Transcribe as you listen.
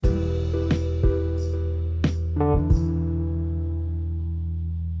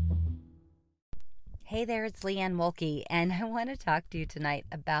Hey there, it's Leanne Wolke, and I want to talk to you tonight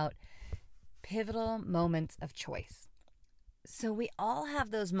about pivotal moments of choice. So we all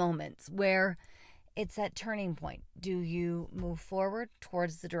have those moments where it's that turning point. Do you move forward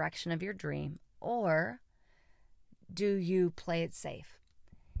towards the direction of your dream, or do you play it safe?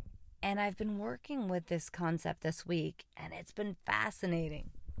 And I've been working with this concept this week, and it's been fascinating.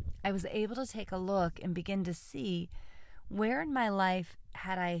 I was able to take a look and begin to see where in my life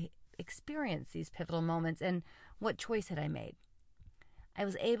had I experienced these pivotal moments and what choice had I made. I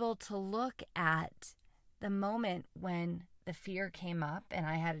was able to look at the moment when the fear came up and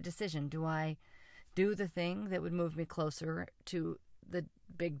I had a decision. Do I do the thing that would move me closer to the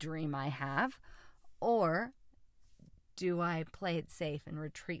big dream I have, or do I play it safe and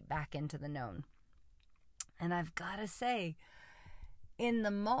retreat back into the known? And I've got to say, in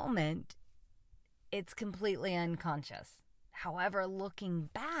the moment, it's completely unconscious. However, looking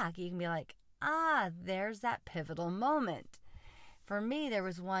back, you can be like, there's that pivotal moment. For me, there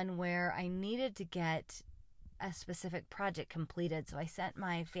was one where I needed to get a specific project completed. So I sent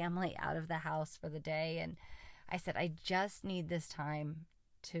my family out of the house for the day, and I said, I just need this time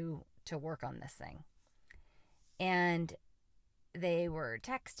to work on this thing. And they were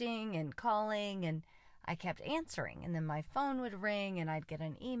texting and calling, and I kept answering. And then my phone would ring, and I'd get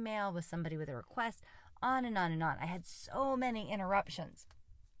an email with somebody with a request, on and on and on. I had so many interruptions.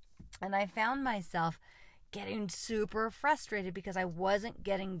 And I found myself getting super frustrated because I wasn't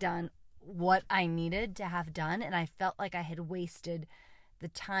getting done what I needed to have done, and I felt like I had wasted the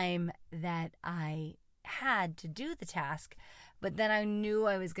time that I had to do the task. But then I knew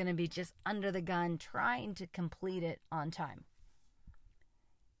I was going to be just under the gun trying to complete it on time.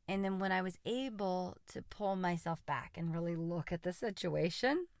 And then when I was able to pull myself back and really look at the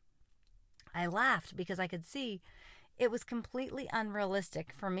situation, I laughed because I could see it was completely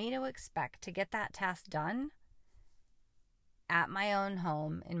unrealistic for me to expect to get that task done at my own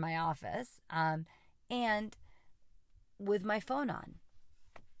home, in my office, and with my phone on.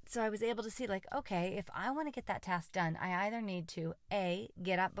 So I was able to see, okay, if I want to get that task done, I either need to, A,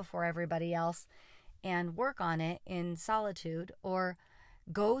 get up before everybody else and work on it in solitude, or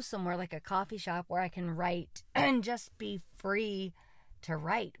go somewhere like a coffee shop where I can write and just be free to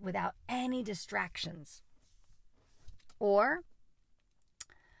write without any distractions. Or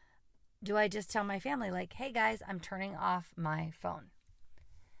do I just tell my family, hey guys, I'm turning off my phone?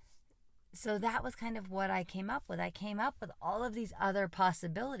 So that was kind of what I came up with. I came up with all of these other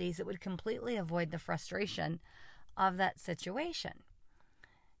possibilities that would completely avoid the frustration of that situation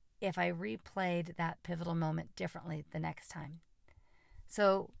if I replayed that pivotal moment differently the next time.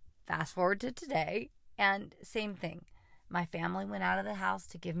 So fast forward to today, and same thing. My family went out of the house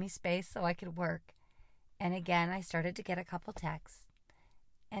to give me space so I could work. And again, I started to get a couple texts.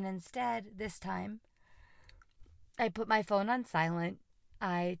 And instead, this time, I put my phone on silent.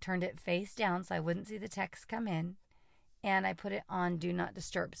 I turned it face down so I wouldn't see the text come in. And I put it on Do Not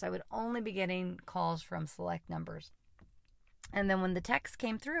Disturb, so I would only be getting calls from select numbers. And then when the text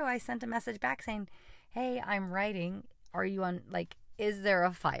came through, I sent a message back saying, hey, I'm writing. Are you on, is there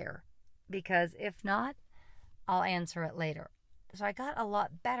a fire? Because if not, I'll answer it later. So I got a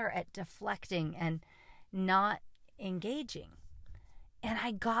lot better at deflecting and not engaging. And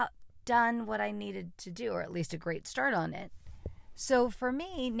I got done what I needed to do, or at least a great start on it. So for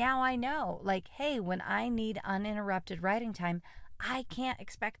me, now I know, hey, when I need uninterrupted writing time, I can't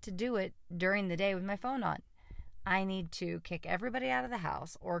expect to do it during the day with my phone on. I need to kick everybody out of the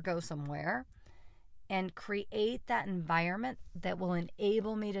house or go somewhere and create that environment that will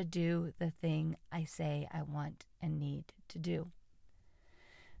enable me to do the thing I say I want and need to do.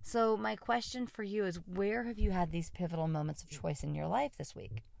 So my question for you is, where have you had these pivotal moments of choice in your life this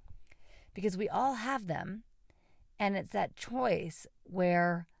week? Because we all have them, and it's that choice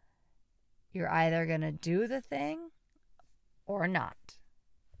where you're either going to do the thing or not.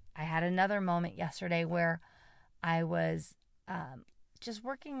 I had another moment yesterday where I was just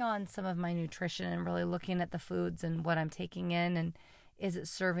working on some of my nutrition and really looking at the foods and what I'm taking in, and is it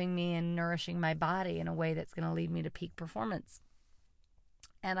serving me and nourishing my body in a way that's going to lead me to peak performance.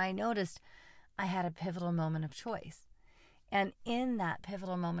 And I noticed I had a pivotal moment of choice. And in that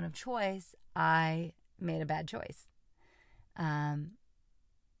pivotal moment of choice, I made a bad choice. And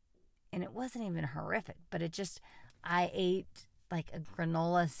it wasn't even horrific, but I ate a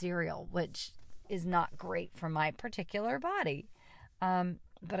granola cereal, which is not great for my particular body.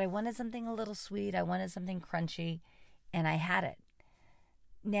 But I wanted something a little sweet. I wanted something crunchy, and I had it.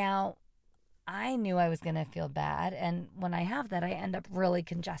 Now, I knew I was going to feel bad, and when I have that, I end up really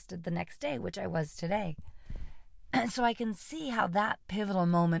congested the next day, which I was today. And so I can see how that pivotal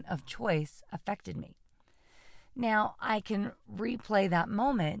moment of choice affected me. Now I can replay that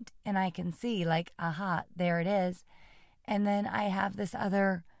moment and I can see, like, aha, there it is. And then I have this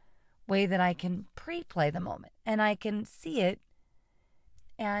other way that I can pre-play the moment and I can see it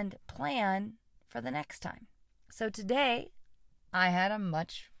and plan for the next time. So today I had a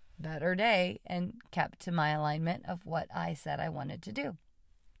much better day and kept to my alignment of what I said I wanted to do.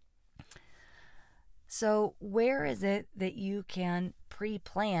 So where is it that you can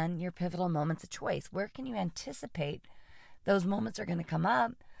pre-plan your pivotal moments of choice? Where can you anticipate those moments are going to come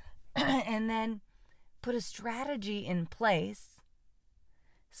up and then put a strategy in place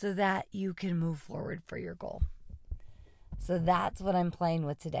so that you can move forward for your goal? So that's what I'm playing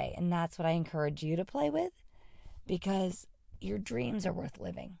with today. And that's what I encourage you to play with, because your dreams are worth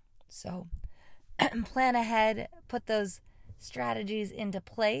living. So plan ahead, put those strategies into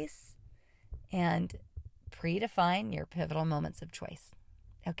place, and predefine your pivotal moments of choice.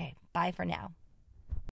 Okay, bye for now.